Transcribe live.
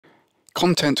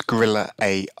ContentGorilla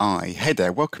AI. Hey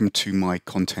there, welcome to my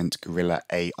ContentGorilla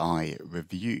AI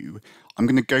review. I'm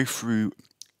going to go through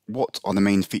what are the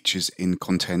main features in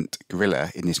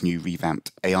ContentGorilla in this new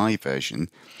revamped AI version,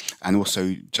 and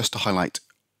also just to highlight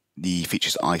the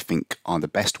features I think are the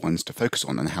best ones to focus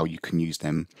on and how you can use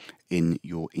them in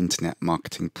your internet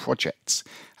marketing projects.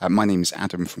 My name is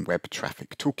Adam from Web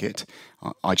Traffic Toolkit.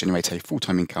 I generate a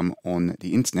full-time income on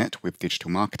the internet with digital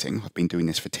marketing. I've been doing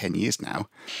this for 10 years now.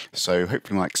 So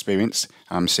hopefully my experience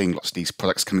seeing lots of these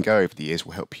products come and go over the years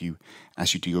will help you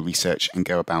as you do your research and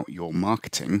go about your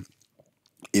marketing.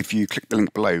 If you click the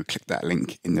link below, click that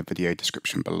link in the video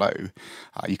description below,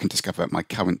 you can discover my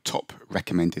current top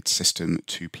recommended system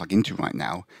to plug into right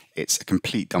now. It's a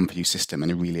complete done-for-you system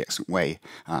and a really excellent way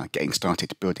getting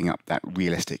started building up that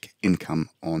realistic income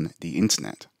on the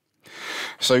internet.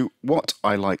 So what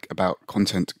I like about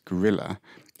ContentGorilla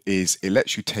is it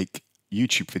lets you take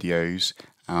YouTube videos,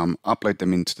 upload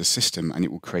them into the system, and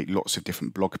it will create lots of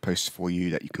different blog posts for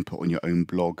you that you can put on your own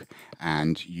blog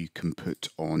and you can put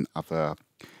on other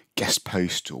guest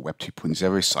posts or Web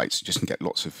 2.0 sites. You just can get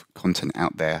lots of content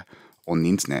out there on the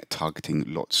internet targeting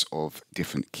lots of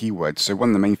different keywords. So one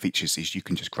of the main features is you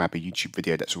can just grab a YouTube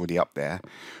video that's already up there,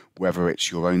 whether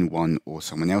it's your own one or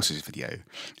someone else's video,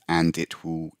 and it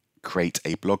will create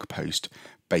a blog post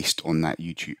based on that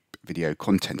YouTube video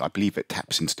content. I believe it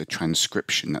taps into the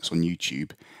transcription that's on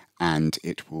YouTube, and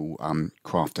it will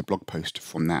craft a blog post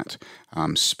from that,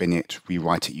 spin it,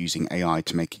 rewrite it using AI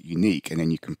to make it unique, and then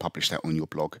you can publish that on your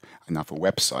blog and other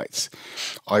websites.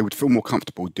 I would feel more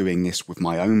comfortable doing this with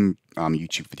my own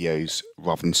YouTube videos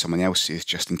rather than someone else's,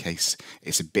 just in case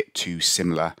it's a bit too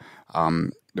similar.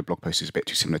 The blog post is a bit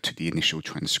too similar to the initial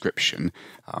transcription.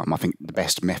 I think the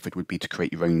best method would be to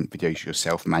create your own videos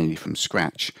yourself manually from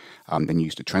scratch, then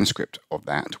use the transcript of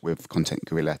that with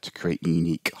ContentGorilla to create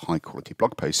unique, high-quality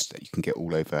blog posts that you can get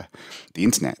all over the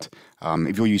internet.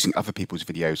 If you're using other people's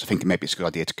videos, I think maybe it's a good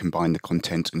idea to combine the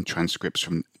content and transcripts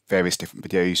from various different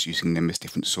videos, using them as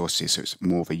different sources, so it's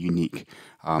more of a unique,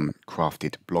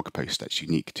 crafted blog post that's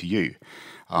unique to you.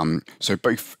 So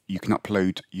both you can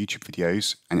upload YouTube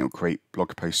videos and it will create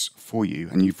blog posts for you,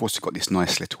 and you've also got this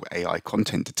nice little AI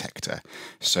content detector,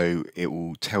 so it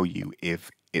will tell you if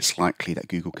it's likely that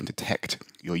Google can detect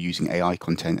you're using AI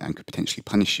content and could potentially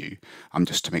punish you,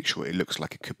 just to make sure it looks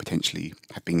like it could potentially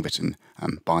have been written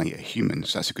by a human.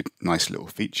 So that's a good, nice little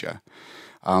feature.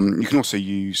 You can also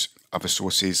use other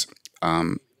sources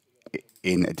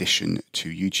in addition to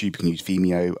YouTube. You can use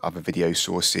Vimeo, other video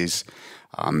sources.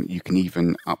 You can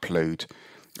even upload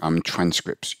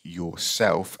transcripts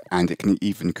yourself, and it can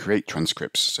even create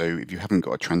transcripts. So if you haven't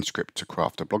got a transcript to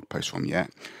craft a blog post from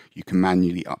yet, you can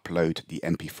manually upload the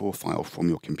MP4 file from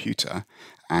your computer,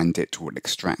 and it will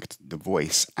extract the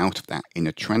voice out of that in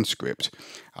a transcript,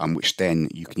 which then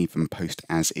you can even post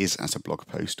as is as a blog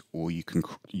post, or you can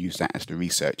use that as the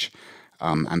research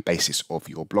and basis of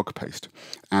your blog post.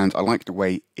 And I like the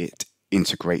way it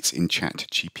integrates in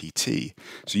ChatGPT.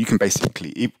 So you can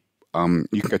basically, you can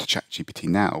go to ChatGPT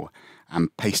now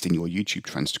and paste in your YouTube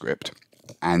transcript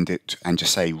and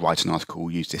just say, write an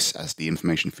article, use this as the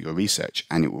information for your research,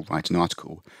 and it will write an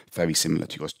article very similar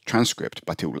to your transcript,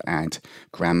 but it will add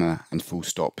grammar and full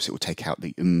stops. It will take out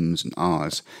the ums and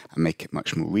ahs and make it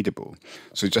much more readable.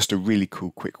 So just a really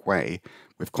cool, quick way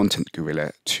with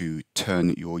ContentGorilla to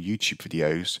turn your YouTube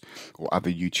videos or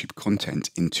other YouTube content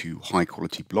into high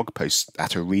quality blog posts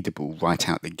that are readable right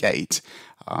out the gate,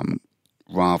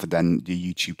 rather than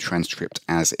the YouTube transcript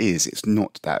as is. It's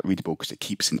not that readable because it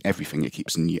keeps in everything. It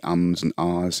keeps in the ums and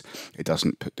ahs. It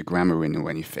doesn't put the grammar in or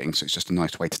anything. So it's just a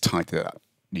nice way to tidy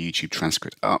the YouTube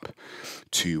transcript up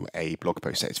to a blog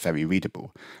post that is very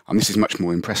readable. This is much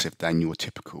more impressive than your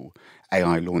typical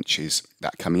AI launches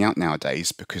that are coming out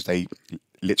nowadays, because they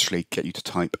literally get you to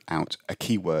type out a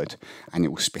keyword and it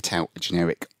will spit out a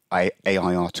generic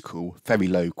AI article, very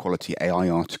low quality AI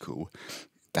article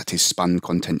that is spun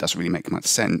content, doesn't really make much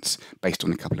sense based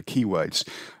on a couple of keywords.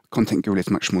 ContentGorilla is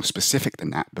much more specific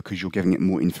than that, because you're giving it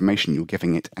more information. You're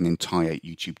giving it an entire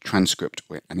YouTube transcript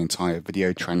or an entire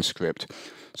video transcript.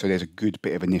 So there's a good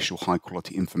bit of initial high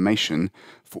quality information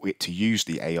for it to use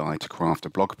the AI to craft a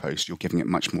blog post. You're giving it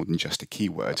much more than just a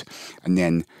keyword. And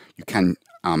then you can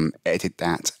edit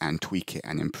that and tweak it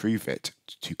and improve it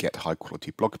to get high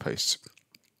quality blog posts.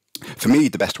 For me,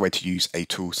 the best way to use a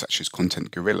tool such as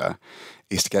ContentGorilla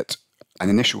is to get an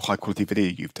initial high quality video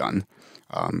you've done,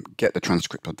 get the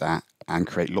transcript of that, and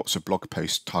create lots of blog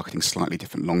posts targeting slightly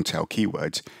different long tail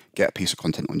keywords. Get a piece of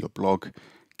content on your blog,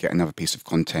 get another piece of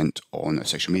content on a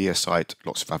social media site,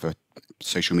 lots of other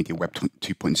social media web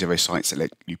 2.0 sites that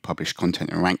let you publish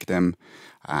content and rank them.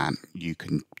 You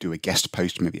can do a guest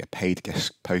post, maybe a paid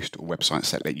guest post, or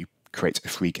websites that let you create a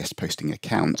free guest posting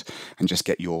account and just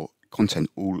get your content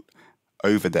all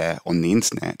over there on the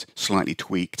internet, slightly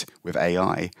tweaked with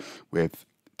AI, with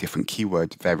different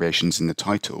keyword variations in the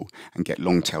title, and get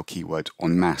long tail keyword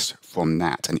en masse from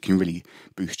that. And it can really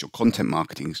boost your content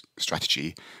marketing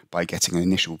strategy by getting an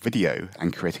initial video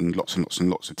and creating lots and lots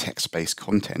and lots of text-based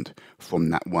content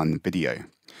from that one video.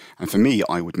 And for me,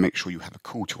 I would make sure you have a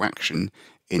call to action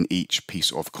in each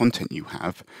piece of content you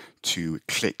have to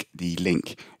click the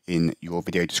link in your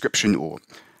video description or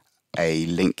a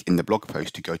link in the blog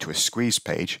post to go to a squeeze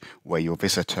page where your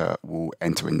visitor will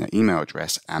enter in their email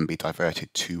address and be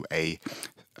diverted to a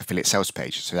affiliate sales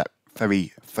page. So that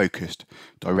very focused,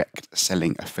 direct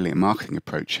selling affiliate marketing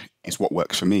approach is what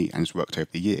works for me and has worked over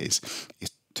the years,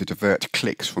 is to divert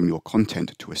clicks from your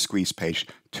content to a squeeze page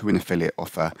to an affiliate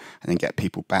offer and then get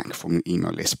people back from your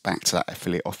email list back to that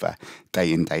affiliate offer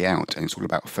day in, day out. And it's all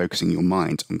about focusing your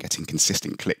mind on getting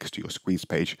consistent clicks to your squeeze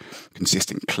page,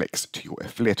 consistent clicks to your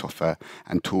affiliate offer,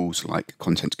 and tools like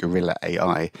ContentGorilla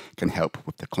AI can help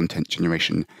with the content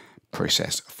generation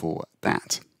process for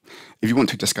that. If you want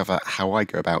to discover how I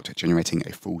go about generating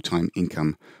a full-time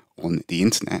income on the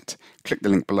internet, click the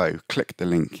link below, click the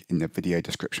link in the video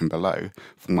description below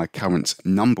for my current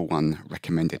 #1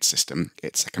 recommended system.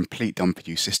 It's a complete done for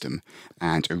you system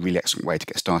and a really excellent way to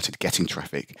get started getting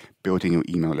traffic, building your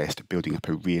email list, building up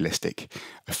a realistic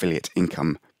affiliate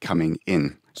income coming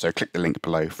in. So click the link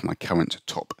below for my current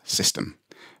top system.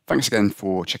 Thanks again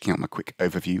for checking out my quick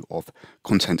overview of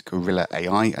ContentGorilla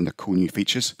AI and the cool new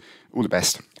features. All the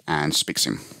best and speak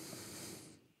soon.